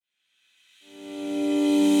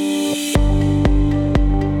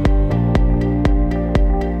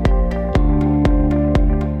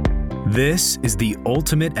This is the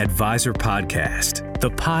Ultimate Advisor Podcast,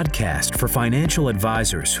 the podcast for financial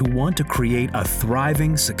advisors who want to create a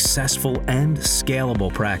thriving, successful, and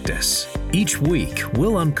scalable practice. Each week,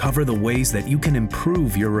 we'll uncover the ways that you can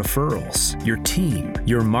improve your referrals, your team,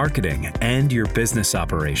 your marketing, and your business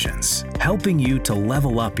operations, helping you to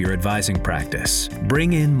level up your advising practice,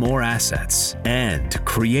 bring in more assets, and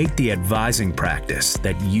create the advising practice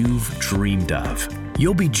that you've dreamed of.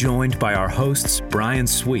 You'll be joined by our hosts, Brian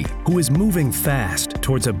Sweet, who is moving fast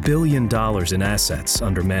towards $1 billion in assets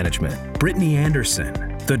under management, Brittany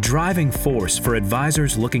Anderson, the driving force for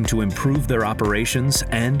advisors looking to improve their operations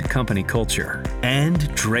and company culture,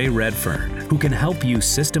 and Dre Redfern, who can help you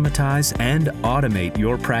systematize and automate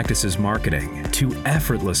your practice's marketing to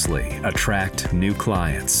effortlessly attract new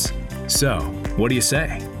clients. So, what do you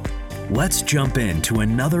say? Let's jump into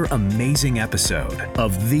another amazing episode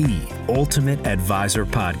of the Ultimate Advisor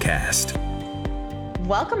Podcast.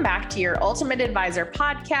 Welcome back to your Ultimate Advisor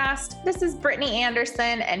Podcast. This is Brittany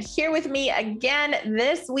Anderson, and here with me again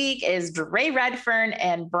this week is Dre Redfern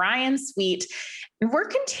and Brian Sweet. And we're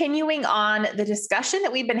continuing on the discussion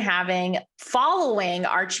that we've been having following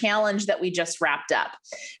our challenge that we just wrapped up.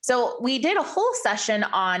 So we did a whole session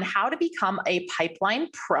on how to become a pipeline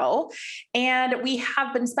pro. And we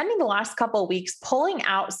have been spending the last couple of weeks pulling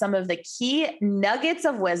out some of the key nuggets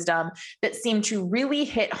of wisdom that seem to really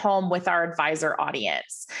hit home with our advisor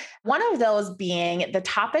audience. One of those being the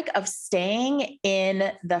topic of staying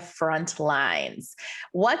in the front lines.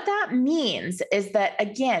 What that means is that,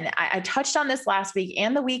 again, I touched on this last week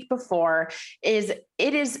and the week before, is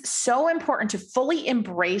it is so important to fully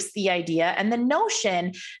embrace the idea and the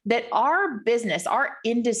notion that our business, our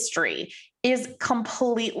industry is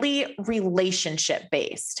completely relationship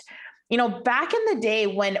based. You know, back in the day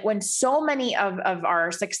when so many of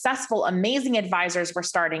our successful, amazing advisors were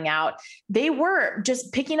starting out, they were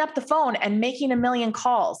just picking up the phone and making 1 million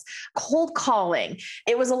calls, cold calling.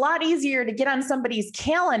 It was a lot easier to get on somebody's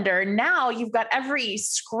calendar. Now you've got every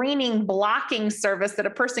screening, blocking service that a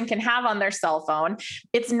person can have on their cell phone.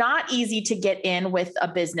 It's not easy to get in with a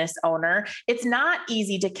business owner. It's not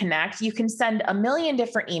easy to connect. You can send 1 million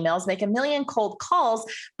different emails, make 1 million cold calls,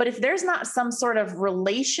 but if there's not some sort of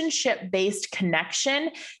relationship-based connection,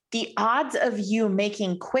 the odds of you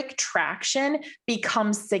making quick traction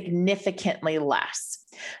become significantly less.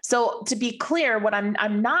 So to be clear, what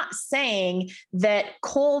I'm not saying that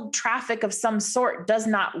cold traffic of some sort does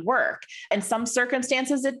not work. In some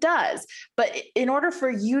circumstances, it does. But in order for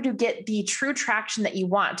you to get the true traction that you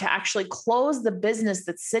want to actually close the business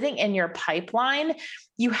that's sitting in your pipeline,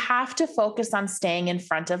 you have to focus on staying in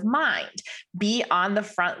front of mind, be on the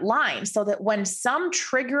front line so that when some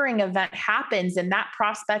triggering event happens in that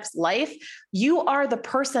prospect's life, you are the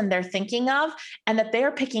person they're thinking of and that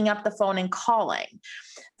they're picking up the phone and calling.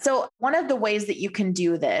 So one of the ways that you can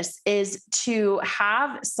do this is to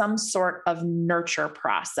have some sort of nurture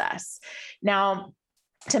process. Now,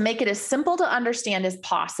 to make it as simple to understand as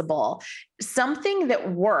possible, something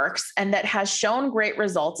that works and that has shown great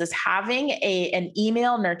results is having an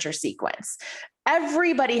email nurture sequence.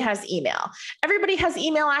 Everybody has email. Everybody has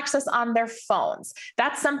email access on their phones.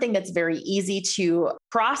 That's something that's very easy to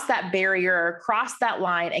cross that barrier, cross that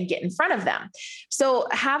line, and get in front of them. So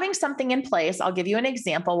having something in place, I'll give you an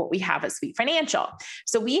example, what we have at Sweet Financial.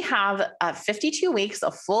 So we have 52 weeks, a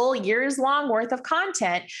full year's long worth of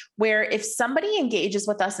content where if somebody engages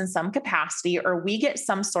with us in some capacity or we get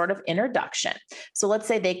some sort of introduction, so let's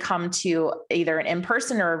say they come to either an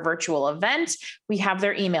in-person or a virtual event, we have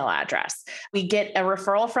their email address. We get a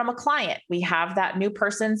referral from a client, we have that new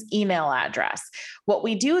person's email address. What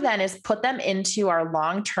we do then is put them into our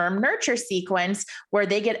long-term nurture sequence where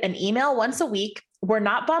they get an email once a week. We're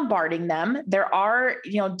not bombarding them. There are,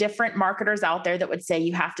 different marketers out there that would say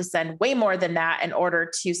you have to send way more than that in order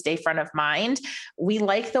to stay front of mind. We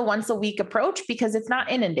like the once a week approach because it's not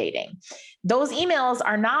inundating. Those emails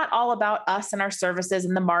are not all about us and our services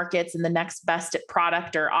and the markets and the next best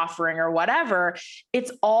product or offering or whatever.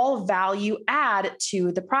 It's all value add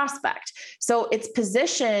to the prospect. So it's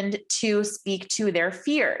positioned to speak to their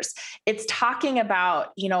fears. It's talking about,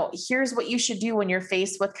 here's what you should do when you're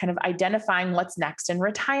faced with kind of identifying what's next in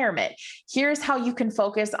retirement. Here's how you can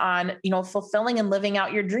focus on, fulfilling and living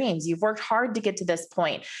out your dreams. You've worked hard to get to this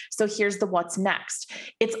point. So here's the what's next.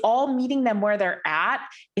 It's all meeting them where they're at.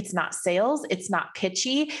 It's not sales. It's not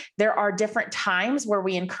pitchy. There are different times where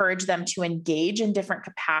we encourage them to engage in different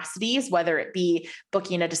capacities, whether it be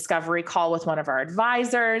booking a discovery call with one of our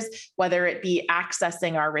advisors, whether it be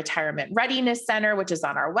accessing our retirement readiness center, which is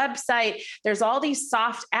on our website. There's all these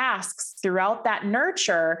soft asks throughout that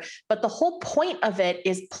nurture, but the whole point of it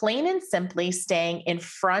is plain and simply staying in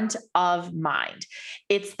front of mind.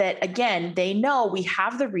 It's that, again, they know we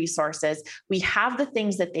have the resources, we have the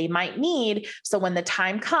things that they might need. So when the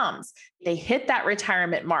time comes, they hit that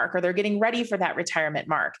retirement mark or they're getting ready for that retirement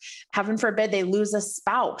mark. Heaven forbid they lose a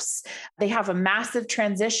spouse. They have a massive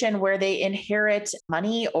transition where they inherit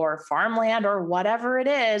money or farmland or whatever it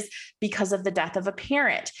is because of the death of a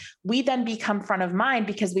parent. We then become front of mind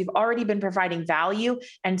because we've already been providing value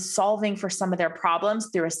and solving for some of their problems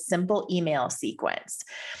through a simple email sequence.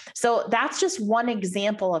 So that's just one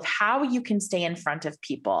example of how you can stay in front of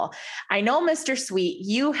people. I know, Mr. Sweet,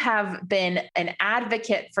 you have been an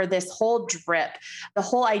advocate for this whole drip, the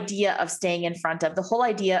whole idea of staying in front of, the whole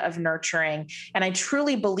idea of nurturing. And I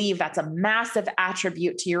truly believe that's a massive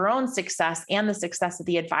attribute to your own success and the success of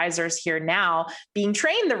the advisors here now being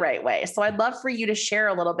trained the right way. So I'd love for you to share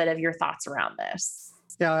a little bit of your thoughts around this.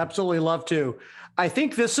 Yeah, absolutely love to. I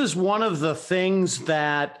think this is one of the things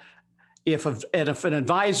that if an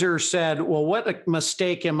advisor said, well, what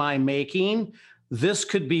mistake am I making? This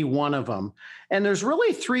could be one of them. And there's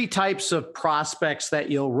really three types of prospects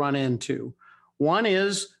that you'll run into. One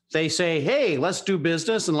is they say, hey, let's do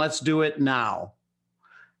business and let's do it now.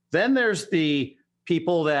 Then there's the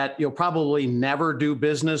people that you'll probably never do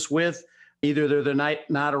business with. Either they're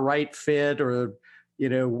not a right fit or,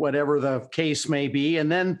 whatever the case may be.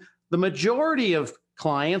 And then the majority of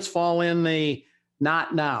clients fall in the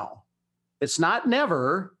not now. It's not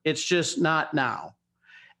never, it's just not now.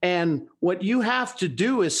 And what you have to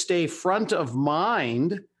do is stay front of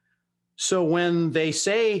mind. So when they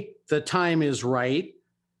say the time is right,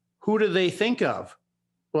 who do they think of?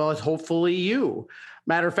 Well, it's hopefully you.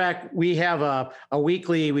 Matter of fact, we have a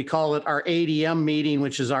weekly, we call it our ADM meeting,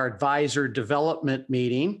 which is our advisor development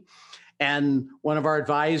meeting. And one of our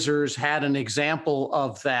advisors had an example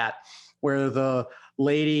of that where the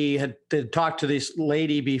lady had talked to this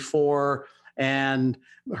lady before and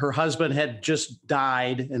her husband had just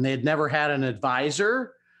died and they had never had an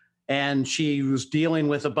advisor. And she was dealing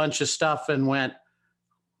with a bunch of stuff and went,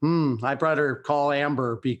 I better call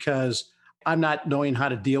Amber because I'm not knowing how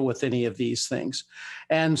to deal with any of these things.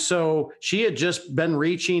 And so she had just been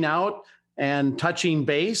reaching out and touching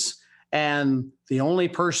base. And the only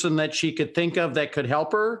person that she could think of that could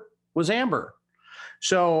help her was Amber.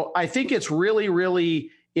 So I think it's really, really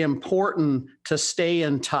important to stay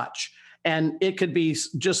in touch. And it could be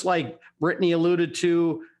just like Brittany alluded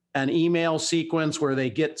to, an email sequence where they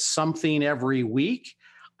get something every week.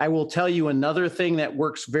 I will tell you another thing that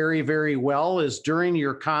works very, very well is during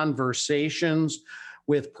your conversations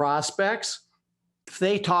with prospects, if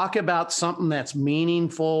they talk about something that's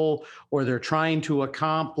meaningful or they're trying to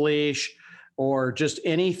accomplish or just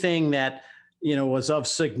anything that, was of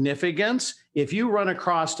significance, if you run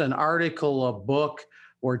across an article, a book,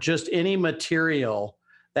 or just any material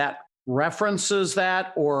that references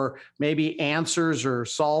that or maybe answers or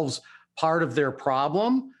solves part of their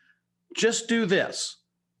problem, just do this.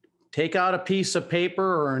 Take out a piece of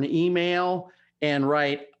paper or an email and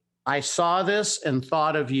write, I saw this and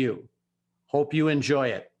thought of you. Hope you enjoy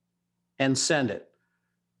it, and send it.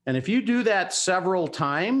 And if you do that several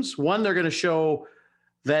times, one, they're going to show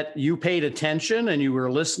that you paid attention and you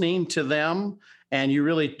were listening to them and you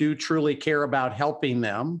really do truly care about helping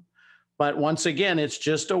them. But once again, it's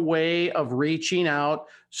just a way of reaching out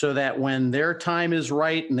so that when their time is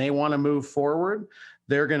right and they want to move forward,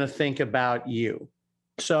 they're going to think about you.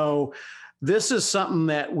 So this is something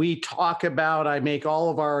that we talk about. I make all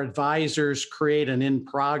of our advisors create an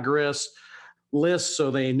in-progress list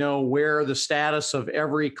so they know where the status of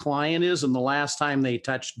every client is and the last time they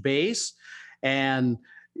touched base. And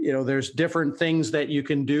there's different things that you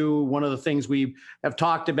can do. One of the things we have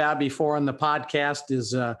talked about before on the podcast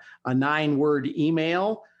is a 9-word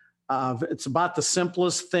email. It's about the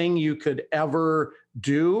simplest thing you could ever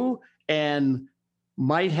do and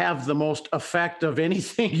might have the most effect of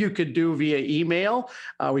anything you could do via email.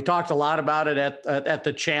 We talked a lot about it at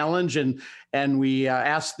the challenge, and we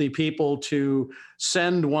asked the people to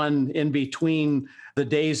send one in between the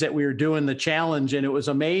days that we were doing the challenge. And it was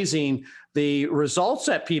amazing the results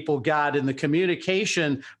that people got in the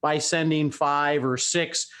communication by sending 5 or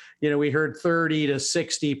 6. We heard 30 to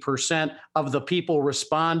 60% of the people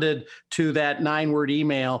responded to that 9-word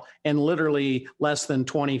email in literally less than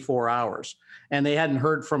 24 hours. And they hadn't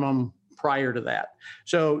heard from them prior to that.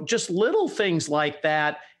 So just little things like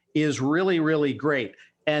that is really, really great.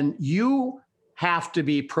 And you have to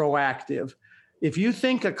be proactive. If you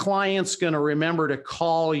think a client's going to remember to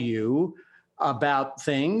call you about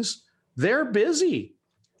things, they're busy.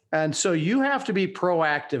 And so you have to be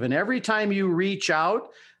proactive. And every time you reach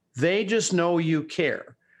out, they just know you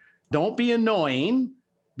care. Don't be annoying,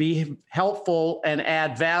 be helpful and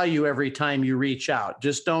add value every time you reach out.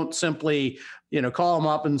 Just don't simply, call them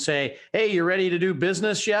up and say, hey, you ready to do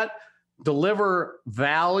business yet? Deliver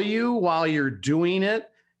value while you're doing it.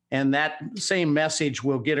 And that same message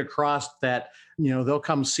will get across that, they'll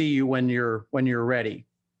come see you when you're ready.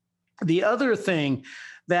 The other thing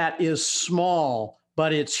that is small,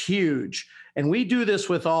 but it's huge, and we do this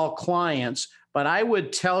with all clients, but I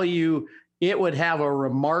would tell you it would have a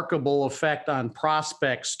remarkable effect on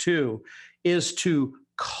prospects too, is to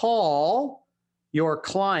call your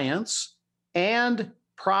clients and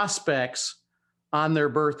prospects on their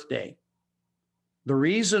birthday. The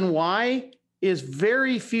reason why is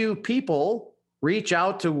very few people reach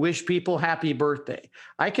out to wish people happy birthday.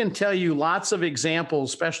 I can tell you lots of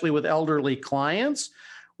examples, especially with elderly clients,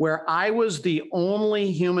 where I was the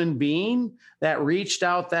only human being that reached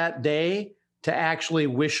out that day to actually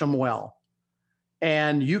wish them well.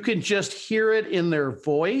 And you can just hear it in their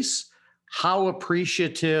voice, how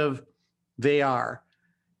appreciative they are.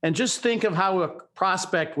 And just think of how a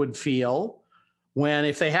prospect would feel when,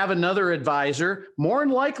 if they have another advisor, more than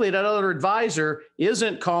likely that other advisor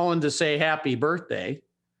isn't calling to say happy birthday,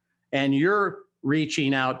 and you're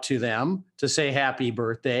reaching out to them to say happy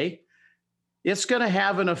birthday. It's going to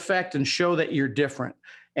have an effect and show that you're different.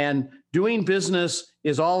 And doing business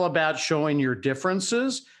is all about showing your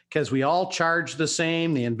differences, because we all charge the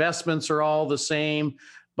same. The investments are all the same,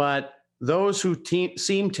 but those who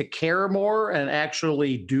seem to care more and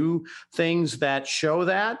actually do things that show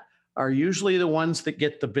that are usually the ones that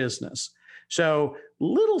get the business. So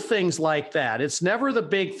little things like that. It's never the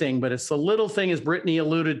big thing, but it's the little thing, as Brittany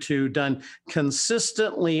alluded to, done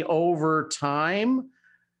consistently over time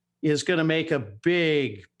is going to make a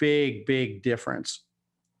big, big, big difference.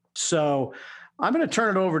 So I'm going to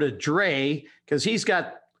turn it over to Dre, because he's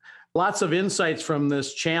got lots of insights from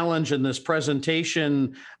this challenge and this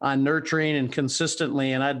presentation on nurturing and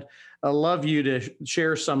consistently. And I'd love you to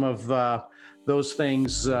share some of those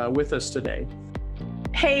things with us today.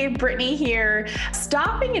 Hey, Brittany here,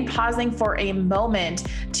 stopping and pausing for a moment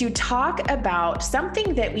to talk about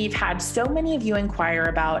something that we've had so many of you inquire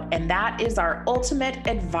about, and that is our Ultimate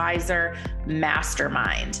Advisor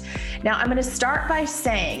Mastermind. Now, I'm going to start by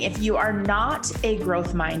saying, if you are not a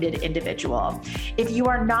growth-minded individual, if you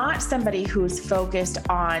are not somebody who's focused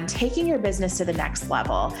on taking your business to the next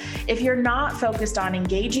level, if you're not focused on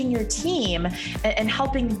engaging your team and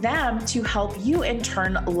helping them to help you in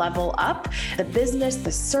turn level up the business,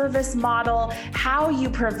 the service model, how you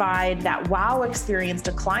provide that wow experience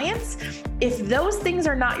to clients, if those things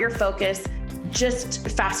are not your focus, just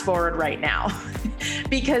fast forward right now,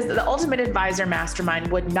 because the Ultimate Advisor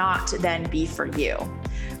Mastermind would not then be for you.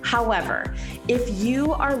 However, if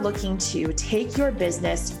you are looking to take your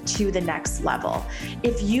business to the next level,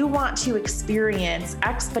 if you want to experience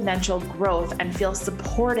exponential growth and feel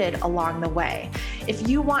supported along the way, if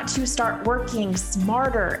you want to start working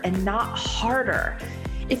smarter and not harder,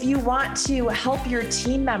 if you want to help your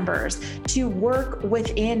team members to work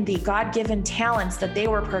within the God-given talents that they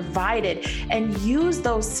were provided and use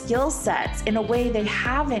those skill sets in a way they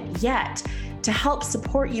haven't yet to help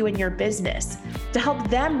support you in your business, to help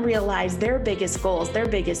them realize their biggest goals, their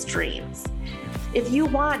biggest dreams. If you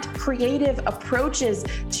want creative approaches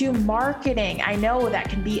to marketing, I know that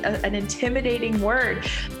can be an intimidating word,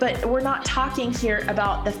 but we're not talking here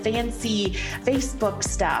about the fancy Facebook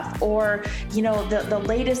stuff or, the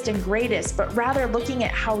latest and greatest, but rather looking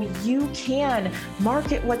at how you can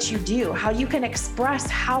market what you do, how you can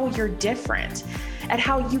express how you're different, and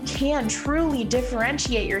how you can truly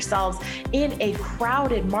differentiate yourselves in a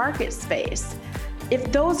crowded market space.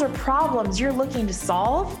 If those are problems you're looking to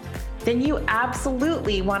solve, then you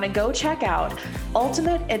absolutely want to go check out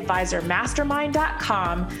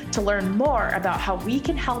ultimateadvisormastermind.com to learn more about how we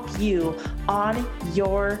can help you on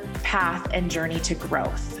your path and journey to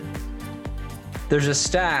growth. There's a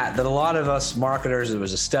stat that a lot of us marketers, there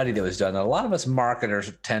was a study that was done, that a lot of us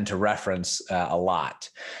marketers tend to reference a lot.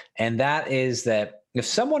 And that is that if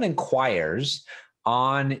someone inquires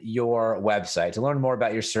on your website to learn more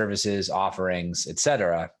about your services, offerings,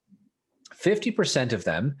 etc., 50% of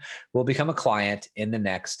them will become a client in the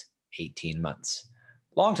next 18 months.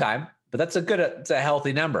 Long time, but it's a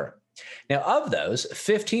healthy number. Now, of those,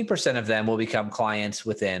 15% of them will become clients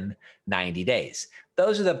within 90 days.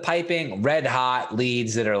 Those are the piping red hot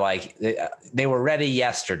leads that are like, they were ready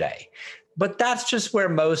yesterday. But that's just where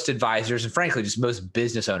most advisors and frankly, just most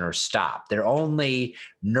business owners stop. They're only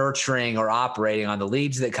nurturing or operating on the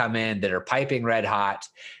leads that come in that are piping red hot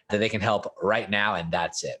that they can help right now. And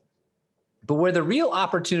that's it. But where the real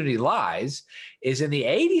opportunity lies is in the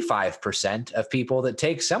 85% of people that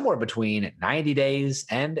take somewhere between 90 days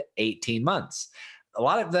and 18 months. A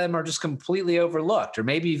lot of them are just completely overlooked, or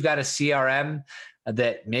maybe you've got a CRM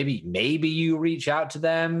that maybe you reach out to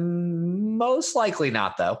them. Most likely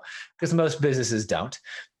not, though, because most businesses don't.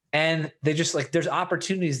 And they just there's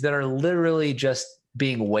opportunities that are literally just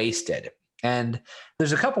being wasted. And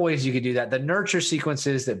there's a couple ways you could do that. The nurture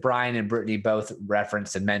sequences that Brian and Brittany both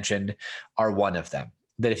referenced and mentioned are one of them.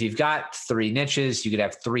 That if you've got 3 niches, you could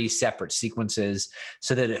have 3 separate sequences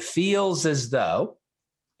so that it feels as though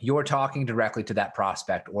you're talking directly to that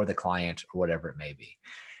prospect or the client or whatever it may be.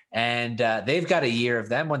 And they've got a year of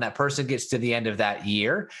them. When that person gets to the end of that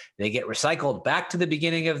year, they get recycled back to the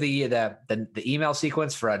beginning of the email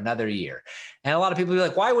sequence for another year. And a lot of people be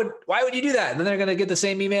like, why would you do that? And then they're going to get the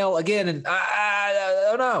same email again. And I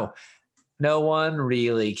don't know. No one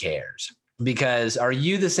really cares, because are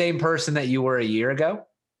you the same person that you were a year ago?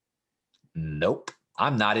 Nope.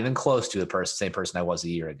 I'm not even close to the same person I was a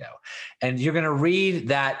year ago. And you're going to read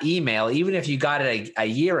that email, even if you got it a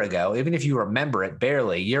year ago, even if you remember it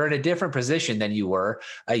barely, you're in a different position than you were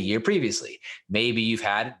a year previously. Maybe you've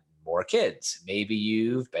had more kids. Maybe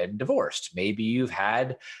you've been divorced. Maybe you've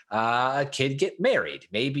had a kid get married.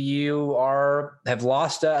 Maybe you have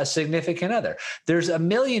lost a significant other. There's a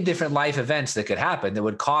million different life events that could happen that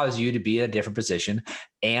would cause you to be in a different position.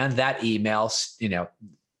 And that email,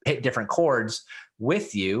 hit different chords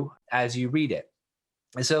with you as you read it.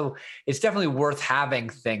 And so it's definitely worth having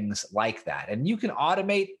things like that. And you can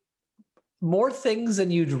automate more things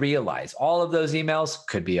than you'd realize. All of those emails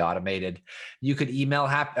could be automated. You could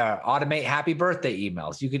automate happy birthday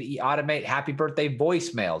emails. You could automate happy birthday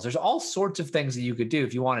voicemails. There's all sorts of things that you could do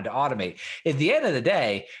if you wanted to automate. At the end of the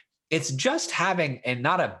day, it's just having, and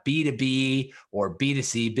not a B2B or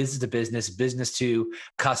B2C, business to business, business to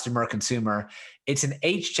customer, consumer. It's an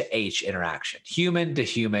H to H interaction, human to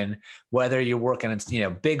human, whether you're working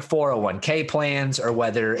in, big 401k plans, or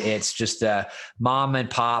whether it's just a mom and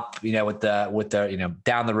pop, with the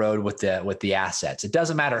down the road with the assets. It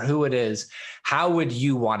doesn't matter who it is. How would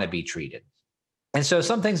you want to be treated? And so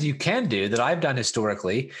some things you can do that I've done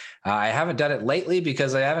historically, I haven't done it lately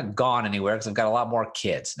because I haven't gone anywhere because I've got a lot more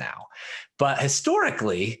kids now. But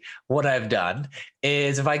historically, what I've done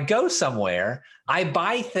is if I go somewhere, I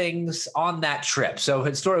buy things on that trip. So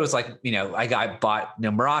historically, it was I bought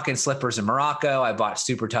Moroccan slippers in Morocco. I bought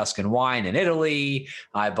Super Tuscan wine in Italy.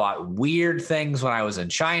 I bought weird things when I was in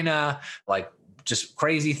China, like just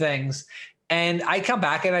crazy things. And I come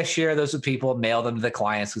back and I share those with people, mail them to the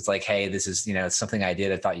clients. It's like, hey, this is, it's something I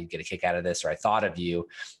did. I thought you'd get a kick out of this, or I thought of you,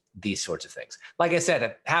 these sorts of things. Like I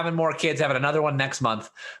said, having more kids, having another one next month.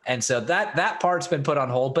 And so that part's been put on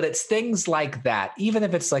hold, but it's things like that. Even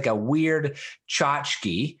if it's like a weird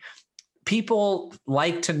tchotchke, people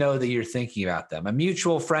like to know that you're thinking about them. A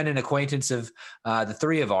mutual friend and acquaintance of the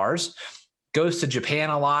 3 of ours goes to Japan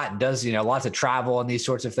a lot and does, lots of travel and these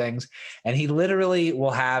sorts of things. And he literally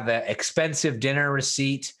will have an expensive dinner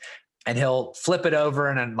receipt and he'll flip it over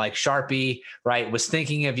and then Sharpie, right, was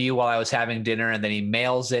thinking of you while I was having dinner. And then he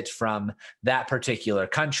mails it from that particular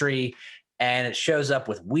country. And it shows up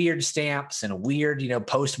with weird stamps and weird,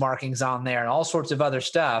 postmarkings on there and all sorts of other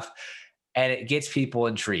stuff. And it gets people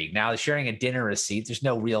intrigued. Now, sharing a dinner receipt, there's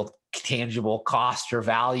no real tangible cost or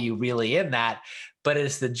value really in that, but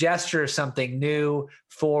it's the gesture of something new,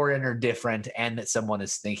 foreign, or different, and that someone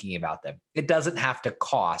is thinking about them. It doesn't have to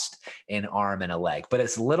cost an arm and a leg, but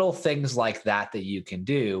it's little things like that that you can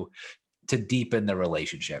do to deepen the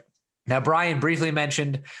relationship. Now, Brian briefly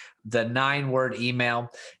mentioned the 9-word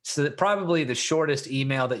email. So that probably the shortest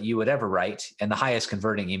email that you would ever write and the highest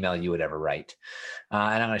converting email you would ever write.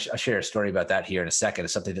 And I'll share a story about that here in a second.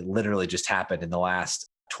 It's something that literally just happened in the last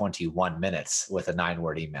 21 minutes with a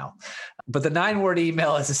 9-word email. But the 9-word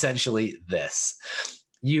email is essentially this.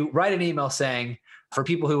 You write an email saying, for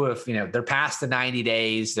people who have, they're past the 90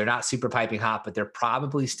 days, they're not super piping hot, but they're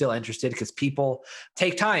probably still interested because people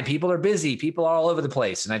take time. People are busy. People are all over the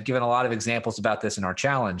place. And I've given a lot of examples about this in our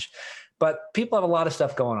challenge, but people have a lot of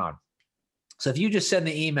stuff going on. So if you just send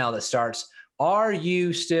the email that starts, are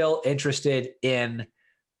you still interested in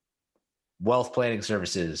wealth planning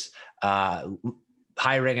services,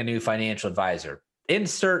 hiring a new financial advisor?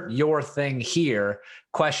 Insert your thing here, ?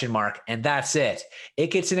 And that's it. It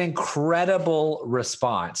gets an incredible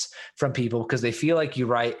response from people because they feel like you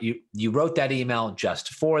wrote that email just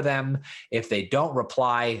for them. If they don't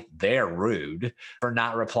reply, they're rude for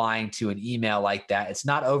not replying to an email like that. It's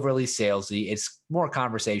not overly salesy. It's more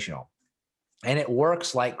conversational. And it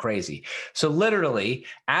works like crazy. So literally,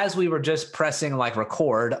 as we were just pressing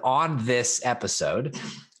record on this episode,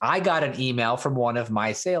 I got an email from one of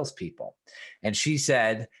my salespeople, and she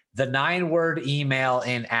said, the 9-word email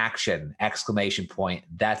in action, ! That's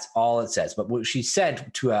all it says. But what she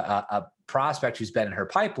said to a prospect who's been in her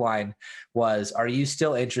pipeline was, are you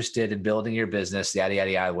still interested in building your business? Yada,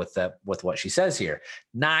 yada, yada, with what she says here.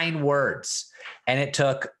 9 words. And it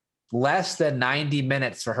took less than 90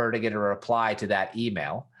 minutes for her to get a reply to that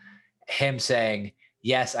email. Him saying,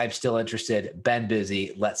 yes, I'm still interested. Been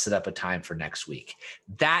busy. Let's set up a time for next week.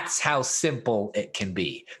 That's how simple it can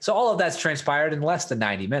be. So all of that's transpired in less than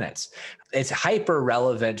 90 minutes. It's hyper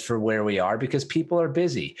relevant for where we are because people are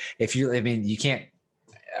busy. You can't,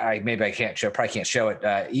 probably can't show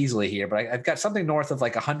it easily here, but I've got something north of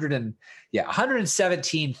like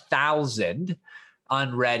 117,000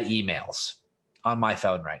 unread emails on my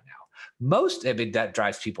phone right now. That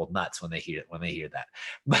drives people nuts when they hear that.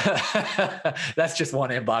 That's just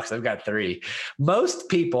one inbox. I've got 3. Most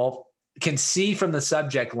people can see from the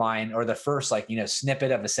subject line or the first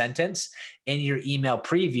snippet of a sentence in your email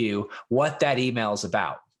preview what that email is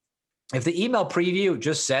about. If the email preview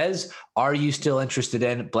just says, are you still interested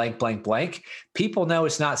in blank, blank, blank? People know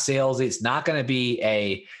it's not salesy. It's not going to be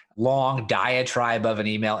a long diatribe of an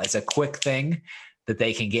email. It's a quick thing that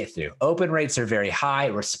they can get through. Open rates are very high.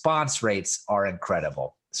 Response rates are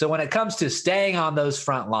incredible. So when it comes to staying on those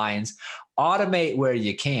front lines, automate where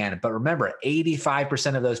you can. But remember,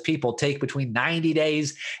 85% of those people take between 90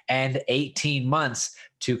 days and 18 months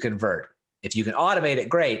to convert. If you can automate it,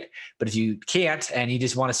 great. But if you can't, and you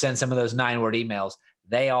just want to send some of those 9-word emails,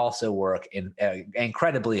 they also work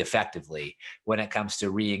incredibly effectively when it comes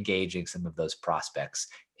to re-engaging some of those prospects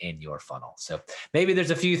in your funnel. So maybe there's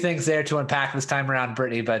a few things there to unpack this time around,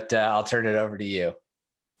 Brittany, but I'll turn it over to you.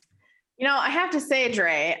 I have to say,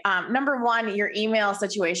 Dre, number one, your email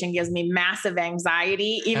situation gives me massive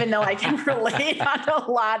anxiety, even though I can relate on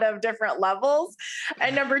a lot of different levels.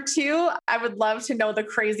 And number 2, I would love to know the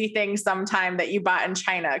crazy thing sometime that you bought in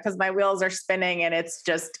China, because my wheels are spinning and it's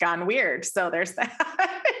just gone weird. So there's that.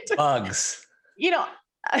 Bugs.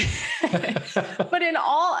 But in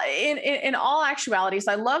all actuality,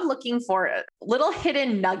 so I love looking for little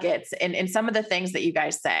hidden nuggets in some of the things that you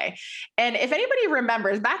guys say. And if anybody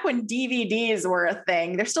remembers back when DVDs were a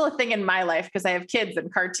thing, they're still a thing in my life because I have kids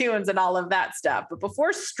and cartoons and all of that stuff. But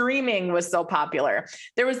before streaming was so popular,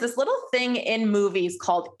 there was this little thing in movies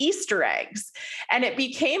called Easter eggs. And it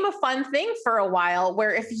became a fun thing for a while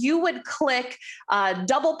where if you would click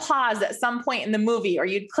double pause at some point in the movie, or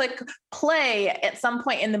you'd click play at some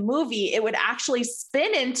point in the movie, it would actually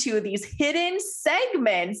spin into these hidden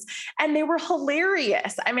segments, and they were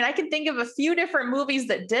hilarious. I mean, I can think of a few different movies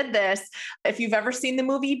that did this. If you've ever seen the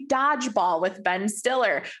movie Dodgeball with Ben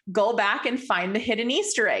Stiller, go back and find the hidden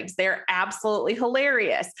Easter eggs. They're absolutely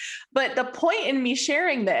hilarious. But the point in me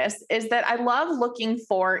sharing this is that I love looking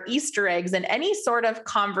for Easter eggs in any sort of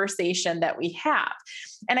conversation that we have.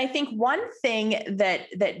 And I think one thing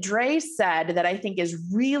that Dre said that I think is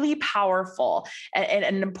really powerful and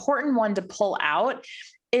an important one to pull out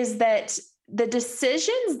is that the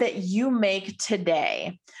decisions that you make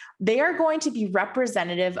today, they are going to be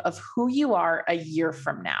representative of who you are a year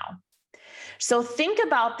from now. So think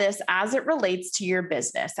about this as it relates to your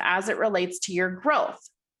business, as it relates to your growth.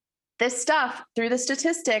 This stuff, through the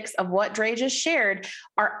statistics of what Dre just shared,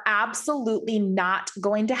 are absolutely not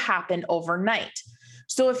going to happen overnight.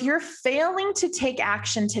 So if you're failing to take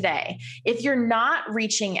action today, if you're not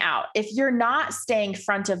reaching out, if you're not staying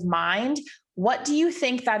front of mind, what do you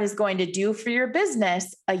think that is going to do for your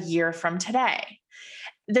business a year from today?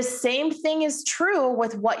 The same thing is true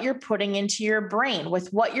with what you're putting into your brain,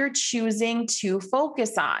 with what you're choosing to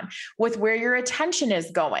focus on, with where your attention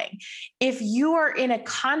is going. If you are in a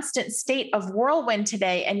constant state of whirlwind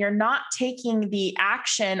today and you're not taking the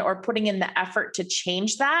action or putting in the effort to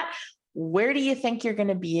change that, where do you think you're going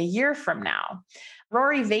to be a year from now?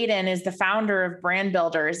 Rory Vaden is the founder of Brand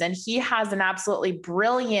Builders, and he has an absolutely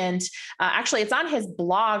brilliant, actually it's on his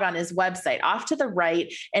blog on his website, Off to the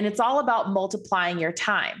Right, and it's all about multiplying your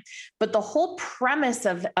time. But the whole premise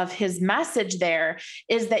of his message there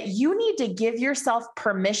is that you need to give yourself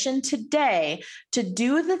permission today to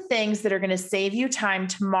do the things that are going to save you time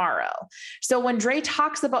tomorrow. So when Dre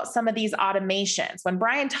talks about some of these automations, when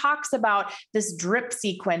Brian talks about this drip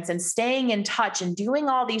sequence and staying in touch and doing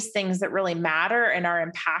all these things that really matter and are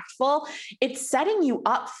impactful, it's setting you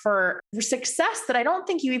up for success that I don't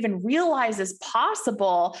think you even realize is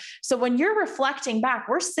possible. So when you're reflecting back,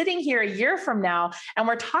 we're sitting here a year from now and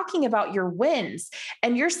we're talking about your wins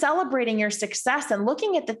and you're celebrating your success and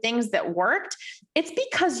looking at the things that worked. It's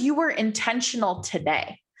because you were intentional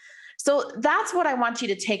today. So that's what I want you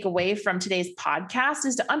to take away from today's podcast,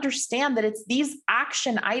 is to understand that it's these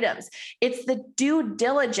action items. It's the due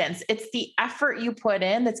diligence. It's the effort you put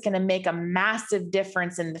in that's going to make a massive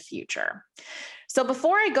difference in the future. So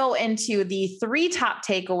before I go into the 3 top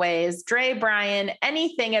takeaways, Dre, Brian,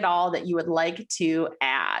 anything at all that you would like to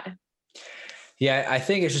add? Yeah, I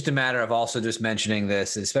think it's just a matter of also just mentioning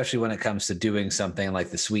this, especially when it comes to doing something like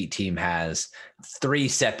the Sweet team has 3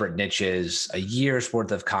 separate niches, a year's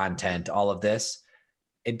worth of content, all of this.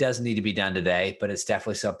 It doesn't need to be done today, but it's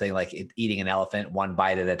definitely something like eating an elephant one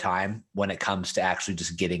bite at a time when it comes to actually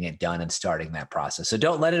just getting it done and starting that process. So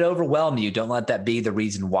don't let it overwhelm you. Don't let that be the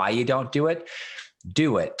reason why you don't do it.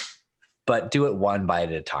 Do it, but do it one bite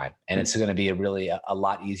at a time. And it's going to be a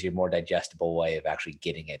lot easier, more digestible way of actually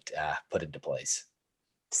getting it put into place.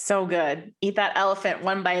 So good. Eat that elephant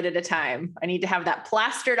one bite at a time. I need to have that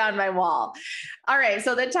plastered on my wall. All right.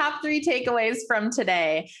 So the top 3 takeaways from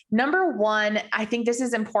today. Number 1, I think this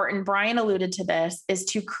is important. Brian alluded to this, is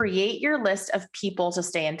to create your list of people to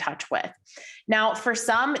stay in touch with. Now, for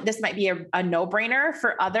some, this might be a no-brainer.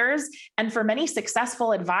 For others, and for many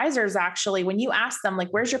successful advisors, actually, when you ask them, like,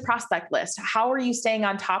 where's your prospect list? How are you staying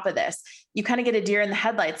on top of this? You kind of get a deer in the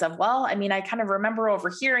headlights of, well, I mean, I kind of remember over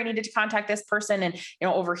here, I needed to contact this person. And,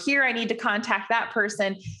 over here, I need to contact that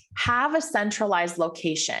person. Have a centralized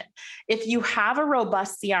location. If you have a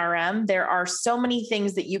robust CRM, there are so many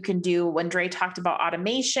things that you can do. When Dre talked about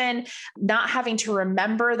automation, not having to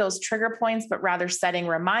remember those trigger points, but rather setting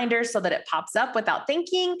reminders so that it pops up without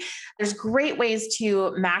thinking. There's great ways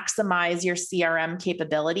to maximize your CRM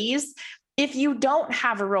capabilities. If you don't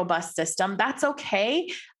have a robust system, that's okay.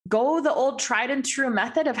 Go the old tried and true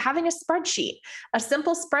method of having a spreadsheet, a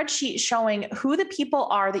simple spreadsheet showing who the people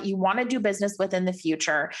are that you want to do business with in the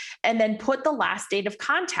future, and then put the last date of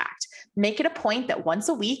contact. Make it a point that once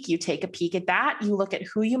a week you take a peek at that. You look at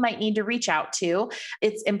who you might need to reach out to.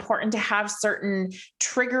 It's important to have certain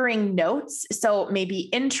triggering notes. So maybe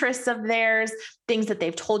interests of theirs, things that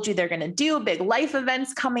they've told you they're going to do, big life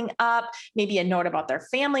events coming up, maybe a note about their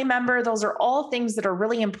family member. Those are all things that are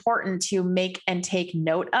really important to make and take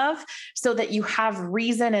note of, so that you have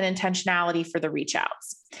reason and intentionality for the reach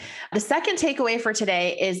outs. The second takeaway for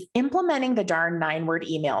today is implementing the darn 9-word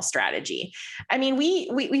email strategy. I mean,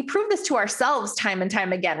 we prove this to ourselves time and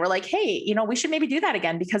time again. We're like, hey, we should maybe do that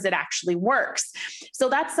again because it actually works. So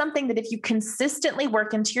that's something that if you consistently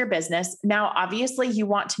work into your business, now, obviously you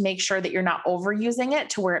want to make sure that you're not overusing it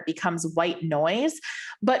to where it becomes white noise,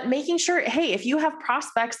 but making sure, hey, if you have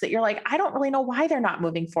prospects that you're like, I don't really know why they're not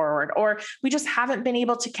moving forward, or we just haven't been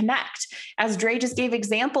able to connect. As Dre just gave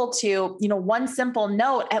example to, one simple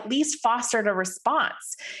note at least fostered a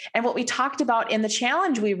response. And what we talked about in the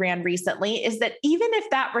challenge we ran recently is that even if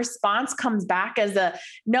that response comes back as a,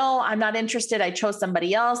 no, I'm not interested, I chose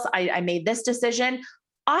somebody else, I made this decision.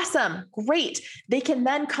 Awesome. Great. They can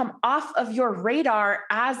then come off of your radar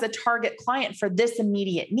as a target client for this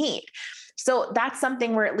immediate need. So that's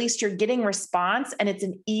something where at least you're getting response, and it's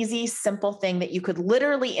an easy, simple thing that you could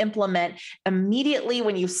literally implement immediately.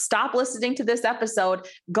 When you stop listening to this episode,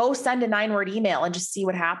 go send a 9-word email and just see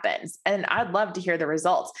what happens. And I'd love to hear the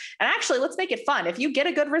results. And actually, let's make it fun. If you get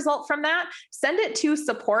a good result from that, send it to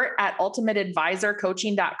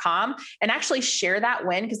support@ultimateadvisorcoaching.com and actually share that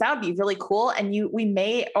win, because that would be really cool. And we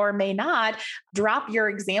may or may not drop your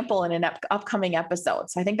example in an upcoming episode.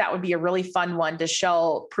 So I think that would be a really fun one to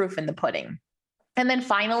show proof in the pudding. And then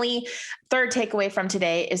finally, third takeaway from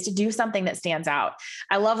today is to do something that stands out.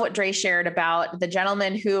 I love what Dre shared about the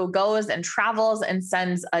gentleman who goes and travels and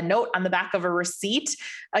sends a note on the back of a receipt.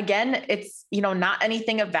 Again, it's, not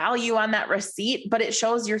anything of value on that receipt, but it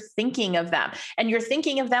shows you're thinking of them, and you're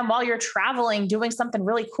thinking of them while you're traveling, doing something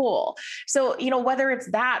really cool. So, whether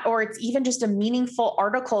it's that, or it's even just a meaningful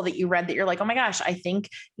article that you read that you're like, oh my gosh, I think,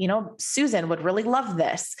 Susan would really love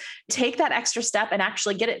this. Take that extra step and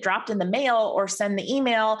actually get it dropped in the mail or send the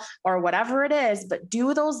email or whatever it is, but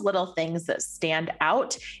do those little things that stand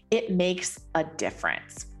out. It makes a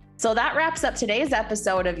difference. So that wraps up today's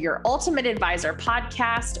episode of your Ultimate Advisor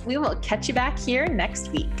podcast. We will catch you back here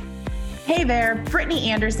next week. Hey there,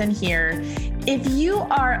 Brittany Anderson here. If you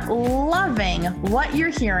are loving what you're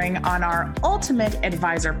hearing on our Ultimate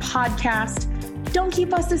Advisor podcast, don't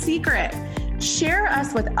keep us a secret. Share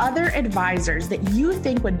us with other advisors that you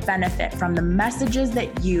think would benefit from the messages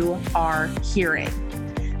that you are hearing.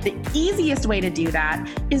 The easiest way to do that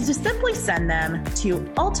is to simply send them to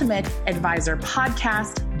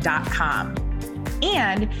ultimateadvisorpodcast.com.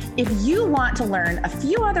 And if you want to learn a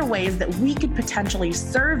few other ways that we could potentially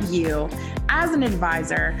serve you as an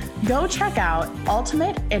advisor, go check out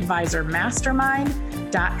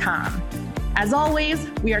ultimateadvisormastermind.com. As always,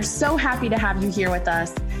 we are so happy to have you here with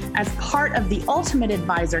us as part of the Ultimate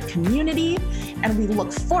Advisor community, and we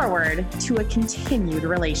look forward to a continued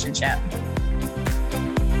relationship.